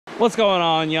What's going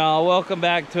on, y'all? Welcome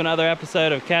back to another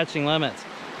episode of Catching Limits.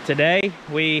 Today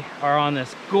we are on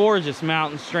this gorgeous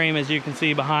mountain stream, as you can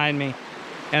see behind me,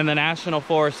 in the National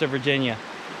Forest of Virginia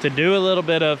to do a little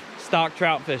bit of stock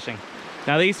trout fishing.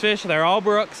 Now these fish, they're all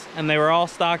brooks and they were all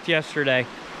stocked yesterday,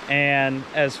 and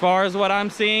as far as what I'm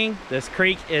seeing, this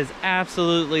creek is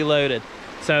absolutely loaded.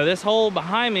 So this hole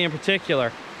behind me in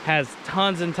particular has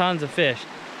tons and tons of fish.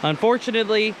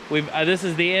 Unfortunately, this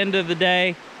is the end of the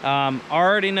day.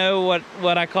 Already know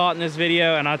what I caught in this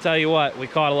video, and I'll tell you what, we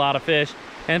caught a lot of fish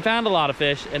and found a lot of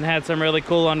fish and had some really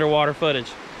cool underwater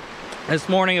footage. This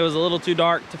morning it was a little too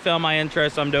dark to film my intro,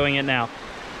 so I'm doing it now.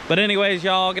 But anyways,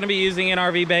 y'all, gonna be using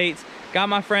NRV Baits. Got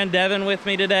my friend Devin with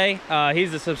me today.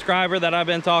 He's a subscriber that I've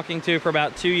been talking to for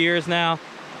about 2 years now.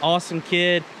 Awesome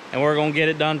kid, and we're gonna get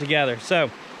it done together. So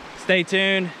stay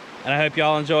tuned, and I hope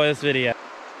y'all enjoy this video.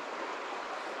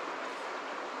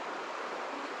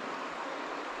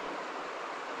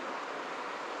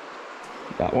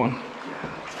 Got one.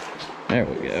 There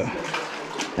we go.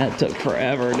 That took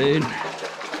forever, dude.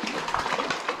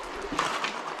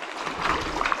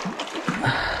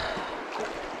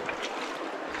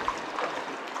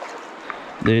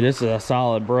 Dude, this is a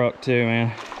solid brook too,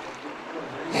 man.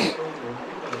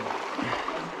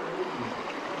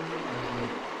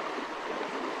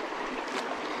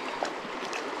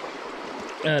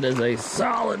 That is a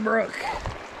solid brook.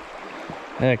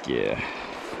 Heck yeah.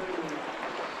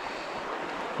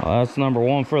 Well, that's number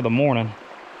one for the morning.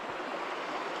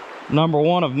 Number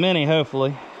one of many,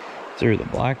 hopefully. Through the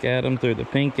black atom, through the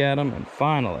pink atom, and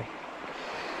finally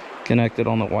connected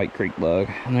on the white creek bug.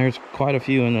 And there's quite a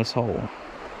few in this hole.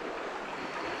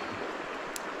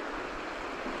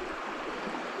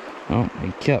 Oh,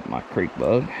 he kept my creek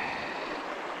bug.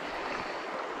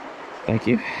 Thank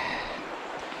you.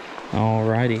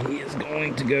 Alrighty, he is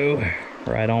going to go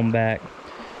right on back.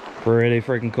 Pretty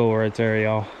freaking cool right there,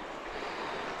 y'all.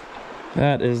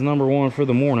 That is number one for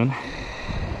the morning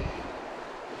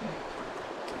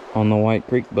on the white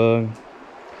creek bug.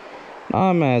 I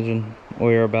imagine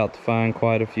we're about to find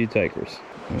quite a few takers.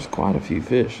 There's quite a few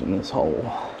fish in this hole,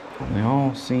 and they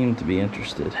all seem to be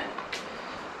interested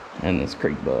in this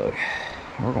creek bug.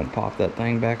 We're gonna pop that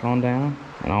thing back on down,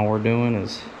 and all we're doing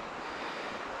is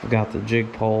we've got the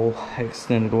jig pole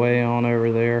extended way on over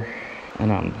there,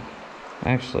 and I'm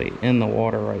actually in the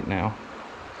water right now,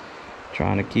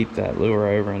 trying to keep that lure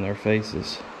over in their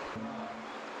faces.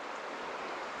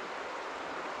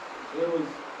 It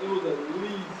was at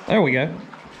least, there we go.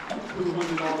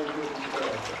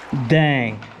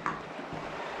 Dang.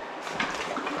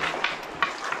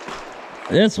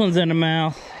 This one's in the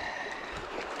mouth.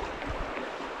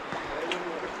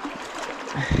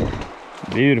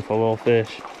 Beautiful little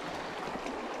fish.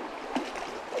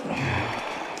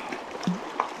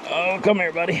 Oh, come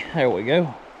here, buddy. There we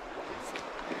go.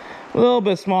 A little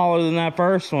bit smaller than that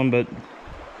first one, but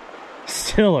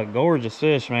still a gorgeous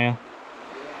fish, man.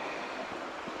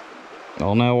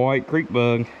 On that white creek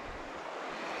bug.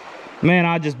 Man,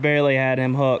 I just barely had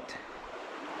him hooked.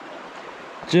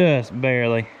 Just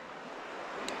barely.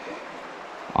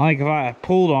 I think if I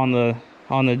pulled on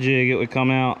the jig, it would come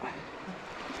out.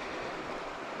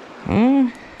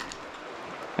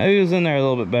 He was in there a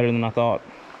little bit better than I thought.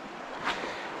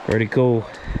 Pretty cool.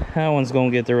 That one's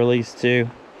gonna get the release too.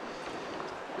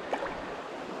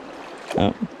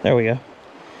 Oh, there we go.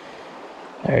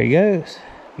 There he goes.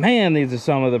 Man, these are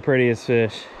some of the prettiest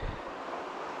fish.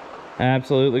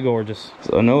 Absolutely gorgeous.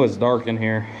 So I know it's dark in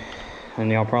here, and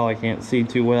y'all probably can't see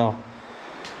too well,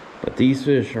 but these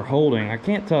fish are holding. I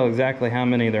can't tell exactly how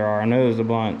many there are. I know there's a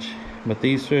bunch, but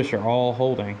these fish are all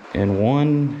holding in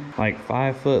one like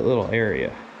 5 foot little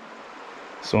area.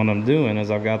 So what I'm doing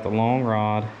is I've got the long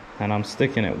rod and I'm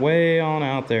sticking it way on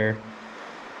out there,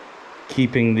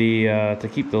 keeping the to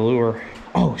keep the lure.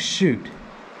 Oh shoot.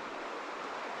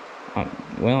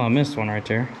 Well, I missed one right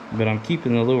there, but I'm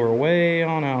keeping the lure way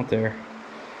on out there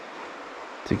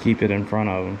to keep it in front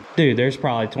of them. Dude, there's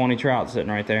probably 20 trout sitting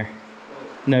right there.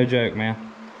 No joke, man.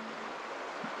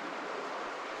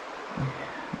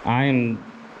 I am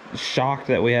shocked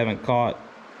that we haven't caught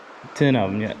 10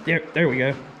 of them yet. There we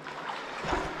go.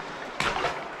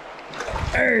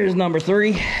 There's number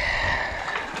 3.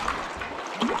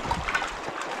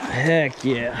 Heck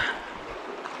yeah.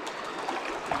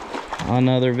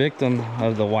 Another victim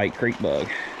of the white creek bug.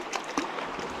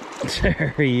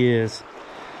 There he is.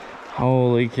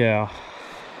 Holy cow.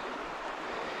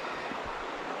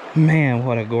 Man,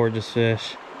 what a gorgeous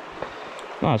fish.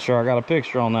 Not sure I got a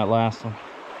picture on that last one.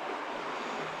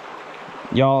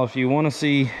 Y'all, if you want to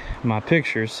see my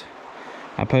pictures,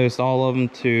 I post all of them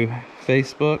to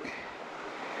Facebook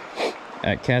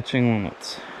at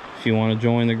CatchingLimits. if you want to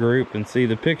join the group and see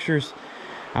the pictures.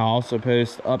 I'll also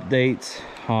post updates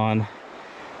on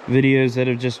videos that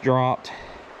have just dropped.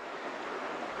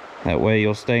 That way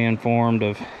you'll stay informed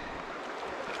of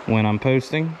when I'm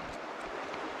posting,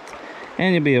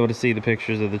 and you'll be able to see the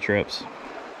pictures of the trips.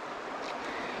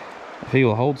 If he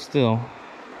will hold still,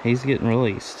 he's getting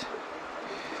released.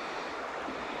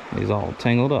 He's all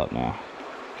tangled up now.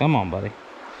 Come on, buddy.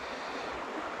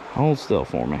 Hold still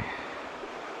for me.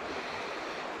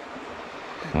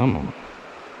 Come on.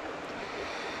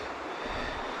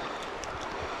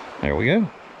 There we go.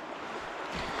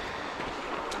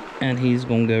 And he's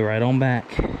gonna go right on back.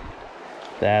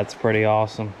 That's pretty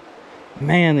awesome.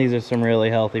 Man, these are some really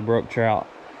healthy brook trout.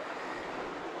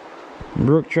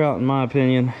 Brook trout, in my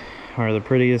opinion, are the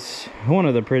prettiest, one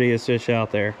of the prettiest fish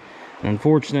out there.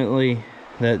 Unfortunately,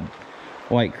 that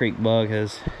White Creek bug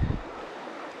has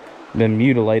been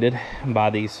mutilated by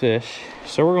these fish.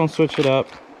 So we're gonna switch it up.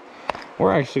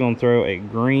 We're actually gonna throw a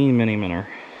green mini minnow.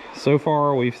 So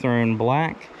far, we've thrown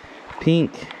black,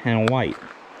 pink, and white.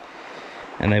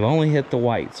 And they've only hit the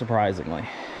white, surprisingly.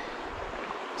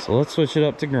 So let's switch it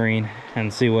up to green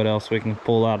and see what else we can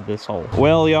pull out of this hole.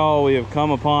 Well, y'all, we have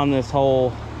come upon this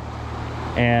hole,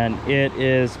 and it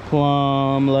is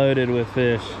plumb loaded with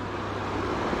fish.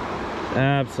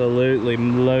 Absolutely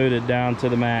loaded down to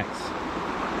the max.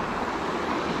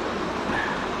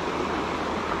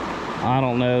 I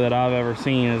don't know that I've ever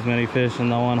seen as many fish in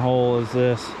the one hole as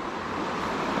this.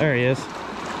 There he is.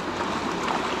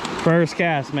 First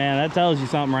cast, man. That tells you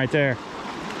something right there.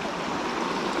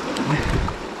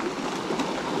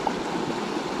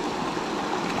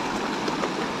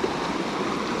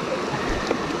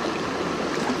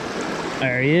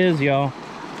 There he is, y'all.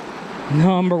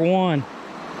 Number one.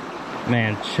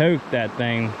 Man, choke that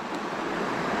thing.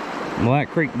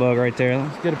 Black Creek bug right there.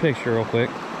 Let's get a picture real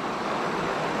quick.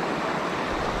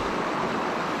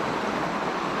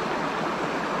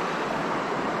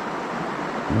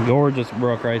 Gorgeous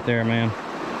brook right there, man.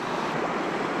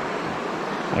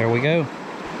 There we go.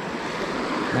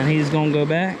 And he's gonna go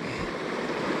back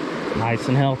nice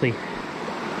and healthy.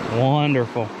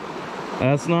 Wonderful.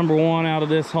 That's number one out of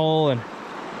this hole, and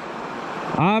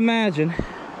I imagine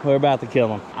we're about to kill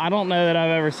him. I don't know that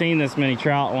I've ever seen this many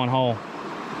trout in one hole.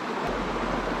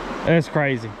 That's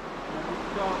crazy.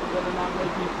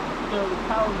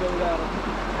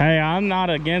 Hey, I'm not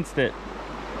against it.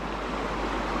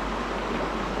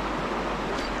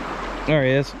 There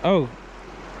he is. Oh.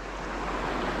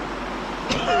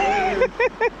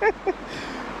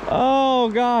 Oh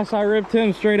gosh, I ripped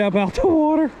him straight up out the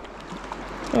water.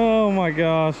 Oh my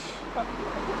gosh.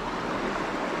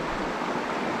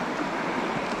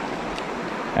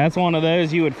 That's one of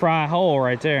those you would fry whole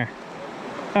right there.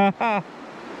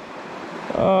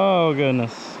 Oh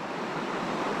goodness.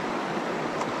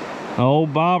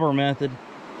 Old bobber method.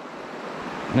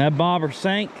 And that bobber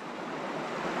sank.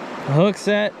 The hook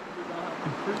set.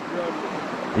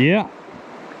 Yeah.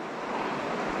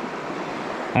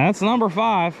 That's number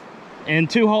 5 in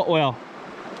 2 holes. Well,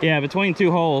 yeah, between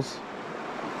 2 holes.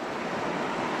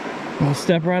 We'll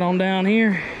step right on down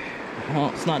here.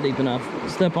 Oh, it's not deep enough.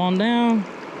 Step on down.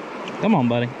 Come on,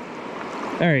 buddy.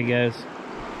 There he goes.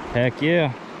 Heck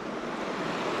yeah.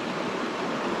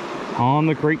 On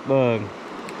the creek bug.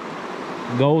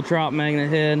 Gold trout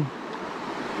magnet head.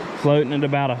 Floating at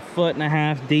about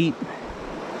 1.5 feet deep.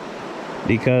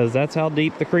 Because that's how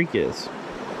deep the creek is.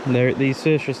 These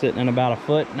fish are sitting in about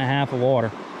 1.5 feet of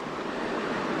water.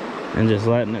 And just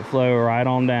letting it flow right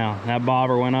on down. That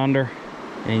bobber went under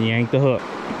and yanked the hook.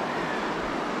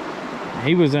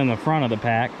 He was in the front of the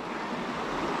pack.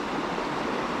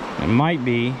 It might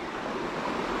be.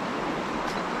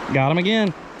 Got him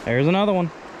again. There's another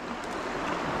one.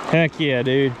 Heck yeah,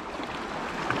 dude.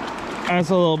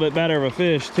 That's a little bit better of a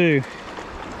fish too.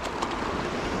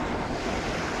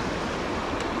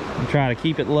 Try to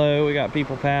keep it low. We got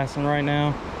people passing right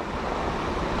now.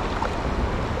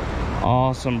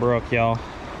 Awesome brook, y'all.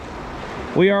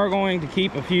 We are going to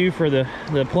keep a few for the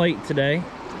plate today.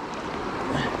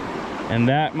 And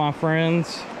that, my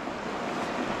friends,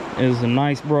 is a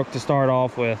nice brook to start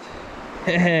off with.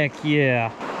 Heck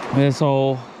yeah. This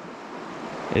hole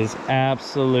is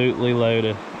absolutely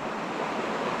loaded.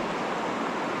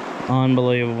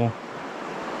 Unbelievable.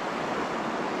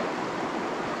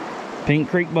 Pink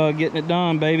Creek bug getting it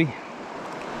done, baby.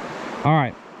 All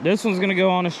right, this one's gonna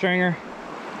go on a stringer.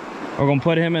 We're gonna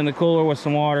put him in the cooler with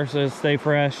some water so it stay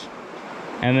fresh.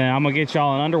 And then I'm gonna get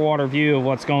y'all an underwater view of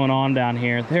what's going on down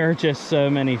here. There are just so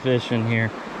many fish in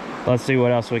here. Let's see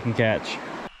what else we can catch.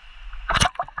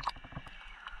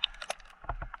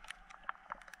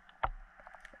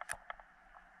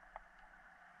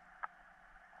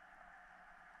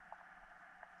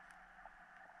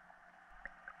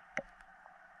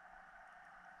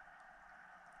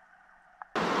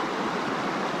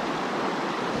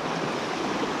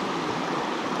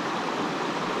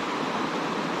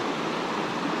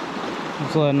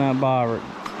 Just letting that bobber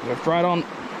lift right on.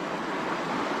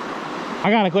 I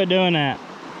gotta quit doing that.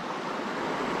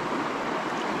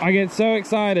 I get so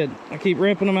excited. I keep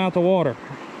ripping them out the water.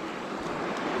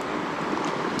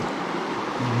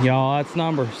 Y'all, that's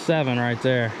number 7 right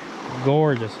there.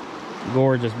 Gorgeous,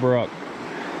 gorgeous brook.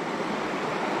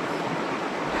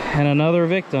 And another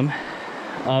victim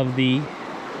of the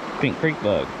pink creek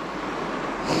bug.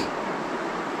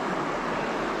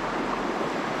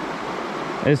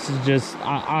 This is just,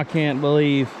 I can't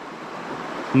believe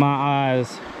my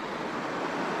eyes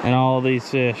and all these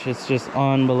fish. It's just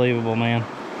unbelievable, man.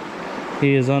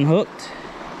 He is unhooked.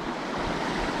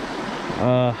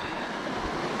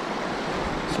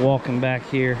 Just walking back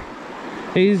here.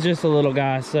 He's just a little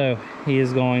guy, so he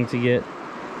is going to get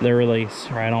the release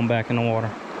right on back in the water.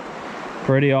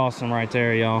 Pretty awesome right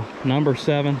there, y'all. Number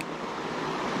 7.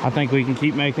 I think we can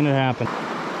keep making it happen.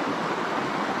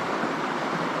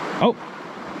 Oh,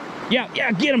 yeah,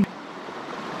 get him.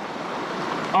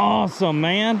 Awesome,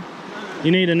 man.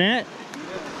 You need a net?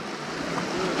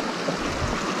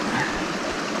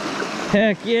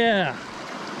 Heck yeah.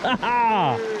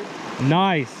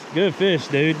 Nice. Good fish,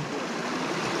 dude.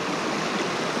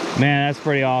 Man, that's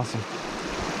pretty awesome.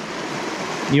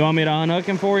 You want me to unhook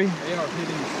him for you? They are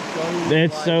hitting so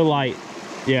It's light. so light.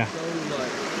 Yeah. So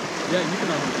light. Yeah, you can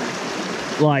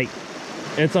unhook him. Like,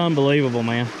 it's unbelievable,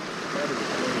 man. That is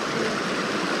so good.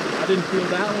 I didn't feel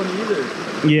that one either.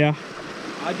 Yeah.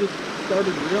 I just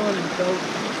started reeling and felt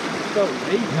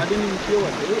weight. I didn't even feel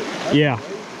a hit. That's Yeah.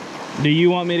 great. Do you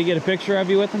want me to get a picture of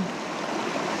you with him?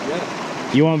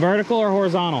 Yeah. You want vertical or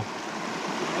horizontal?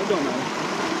 I don't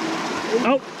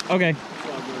know. Oh, okay. It's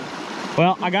all good.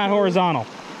 Well, I got horizontal.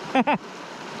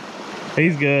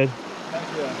 He's good.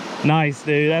 Heck yeah. Nice,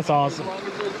 dude. That's awesome. As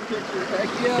long as there's a picture,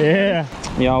 heck yeah.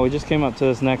 Yeah. Y'all, we just came up to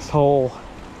this next hole.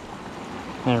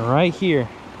 And right here,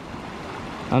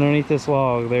 underneath this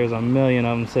log, there's a million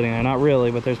of them sitting there. Not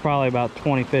really, but there's probably about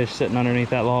 20 fish sitting underneath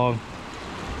that log.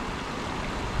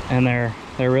 And they're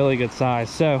really good size.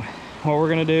 So what we're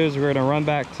gonna do is we're gonna run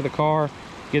back to the car,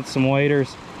 get some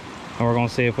waders, and we're gonna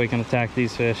see if we can attack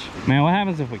these fish. Man, what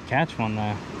happens if we catch one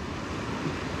though?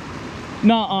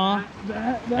 Nuh-uh.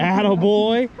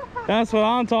 Attaboy. That's what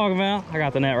I'm talking about. I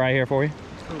got the net right here for you.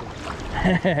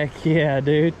 Heck yeah,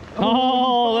 dude.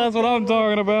 Oh, that's what I'm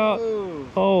talking about.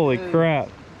 Holy crap.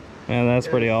 Man, that's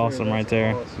pretty awesome right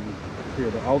there. Awesome.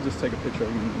 Here, I'll just take a picture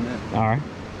of you in the net. All right.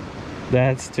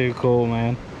 That's too cool,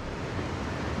 man.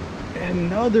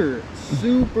 Another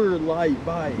super light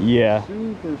bite. Yeah.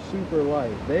 Super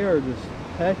light. They are just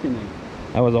pecking it.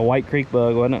 That was a white creek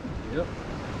bug, wasn't it? Yep.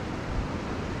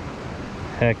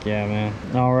 Heck yeah, man.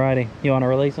 Alrighty. You want to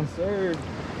release them? Sir.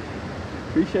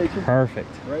 Appreciate you. Perfect.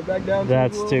 Right back down to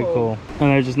That's the too little cool.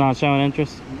 And they're just not showing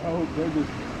interest? hole. No, they're just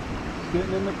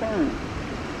getting in the current.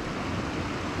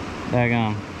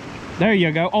 Daggone. There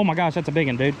you go. Oh my gosh, that's a big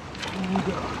one, dude.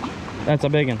 That's a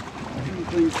big one.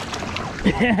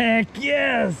 Heck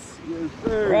yes! Yes,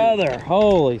 sir. Brother,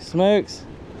 holy smokes.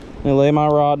 Let me lay my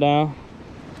rod down.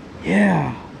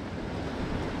 Yeah.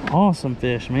 Awesome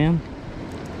fish, man.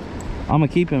 I'm gonna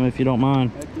keep him if you don't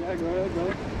mind. Heck yeah, go ahead,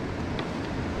 go.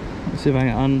 Let's see if I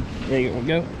can there we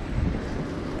go.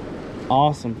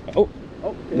 Awesome. Oh,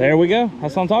 Okay. there we go.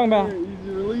 That's what I'm talking about.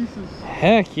 Easy releases.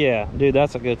 Heck yeah. Dude,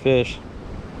 that's a good fish.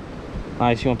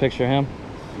 Nice. You want a picture of him?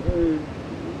 Sir.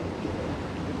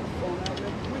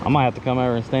 I might have to come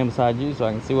over and stand beside you so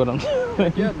I can see what I'm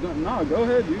doing. Yeah, no, go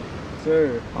ahead, dude.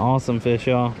 Sir. Awesome fish,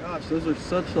 y'all. Gosh, those are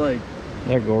such like,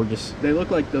 They're gorgeous. they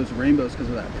look like those rainbows because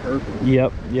of that purple.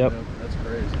 Yep. That's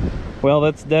crazy. Well,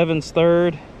 that's Devin's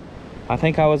third. I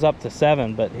think I was up to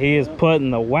 7, but he is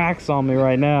putting the wax on me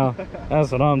right now.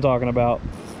 That's what I'm talking about.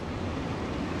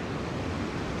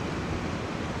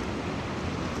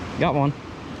 Got one.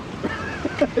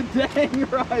 Dang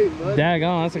right, bud.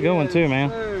 Daggone, that's a good one too, man.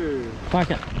 Sir.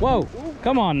 Fucking, whoa,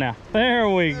 come on now. There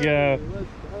we go. Let's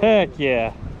go. Heck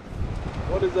yeah.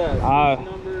 What is that? Fish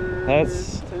number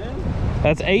that's 10?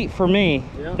 That's 8 for me.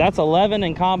 Yeah. That's 11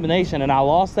 in combination, and I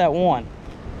lost that one.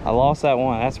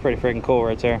 That's pretty freaking cool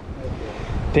right there.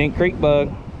 Pink creek bug.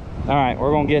 All right,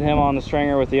 we're gonna get him on the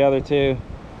stringer with the other 2,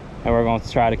 and we're gonna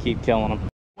try to keep killing them.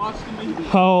 Watch the meeting.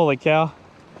 Holy cow.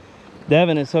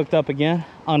 Devin is hooked up again.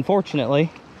 Unfortunately,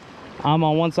 I'm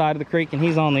on one side of the creek and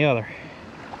he's on the other.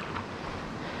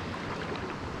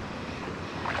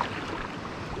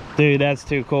 Dude, that's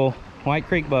too cool. White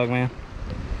creek bug, man.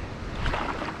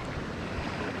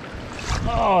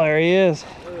 Oh, there he is.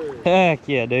 Heck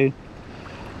yeah, dude.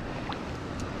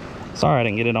 Sorry I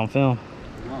didn't get it on film.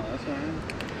 Oh, that's all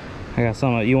right. I got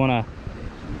some of it. You wanna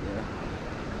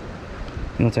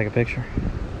take a picture?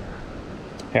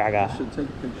 Here, I got it. Should take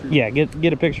a picture. Yeah,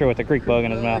 get a picture with the creek bug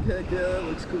in his mouth. Okay, yeah, that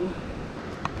looks cool.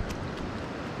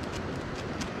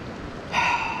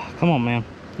 Come on, man.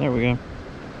 There we go.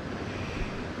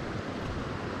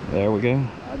 There we go.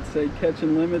 I'd say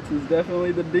Catching Limits is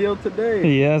definitely the deal today.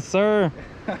 Yes, sir.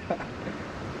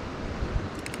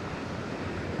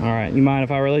 All right, you mind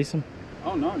if I release him?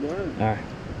 Oh, no, go ahead. All right.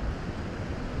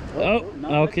 Oh,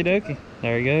 okie dokie.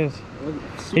 There he goes.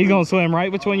 Swim. He's gonna swim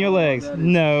right between your legs.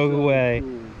 No so way.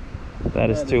 Cool. That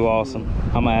is too awesome.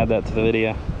 I'm gonna add that to the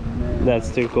video. Man,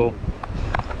 That's too cool.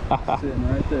 Sitting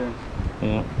right there.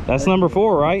 Yeah, that's number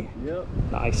 4, right? Yep.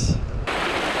 Nice.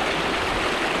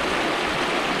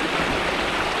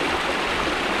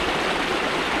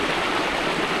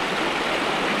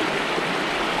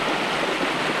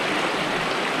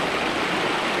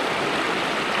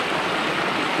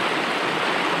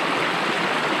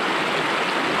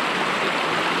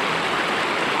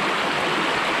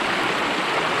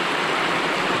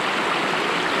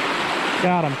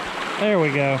 Got him. There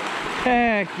we go.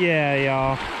 Heck yeah,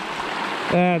 y'all.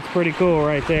 That's pretty cool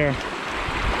right there.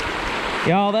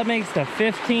 Y'all, that makes the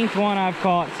 15th one I've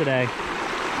caught today.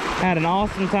 Had an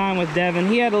awesome time with Devin.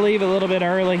 He had to leave a little bit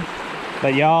early.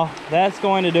 But y'all, that's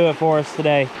going to do it for us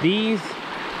today. These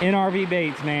NRV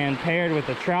baits, man, paired with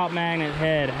the trout magnet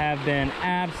head, have been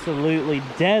absolutely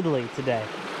deadly today.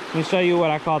 Let me show you what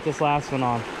I caught this last one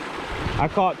on. I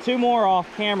caught 2 more off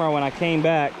camera when I came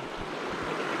back.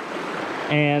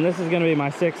 And this is gonna be my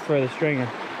 6th for the stringer.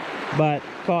 But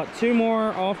caught 2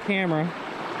 more off camera,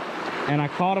 and I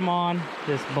caught them on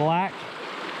this black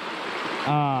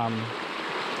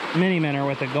mini minnow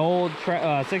with a gold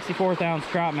 64th ounce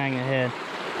trout magnet head.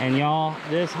 And y'all,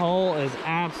 this hole is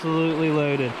absolutely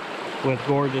loaded with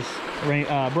gorgeous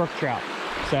brook trout.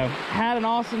 So had an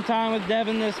awesome time with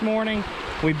Devin this morning.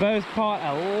 We both caught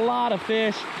a lot of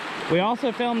fish. We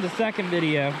also filmed a second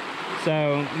video.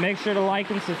 So make sure to like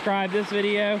and subscribe this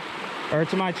video or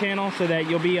to my channel so that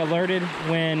you'll be alerted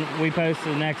when we post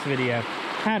the next video.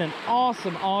 Had an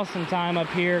awesome time up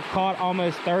here. Caught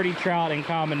almost 30 trout in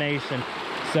combination.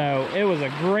 So it was a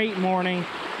great morning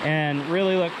and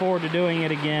really look forward to doing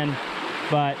it again.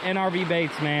 But NRV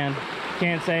Baits, man,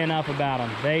 can't say enough about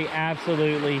them. They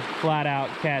absolutely flat out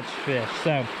catch fish.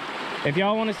 So if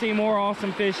y'all want to see more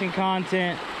awesome fishing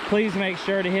content, please make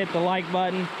sure to hit the like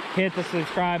button, hit the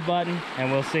subscribe button,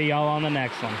 and we'll see y'all on the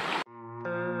next one.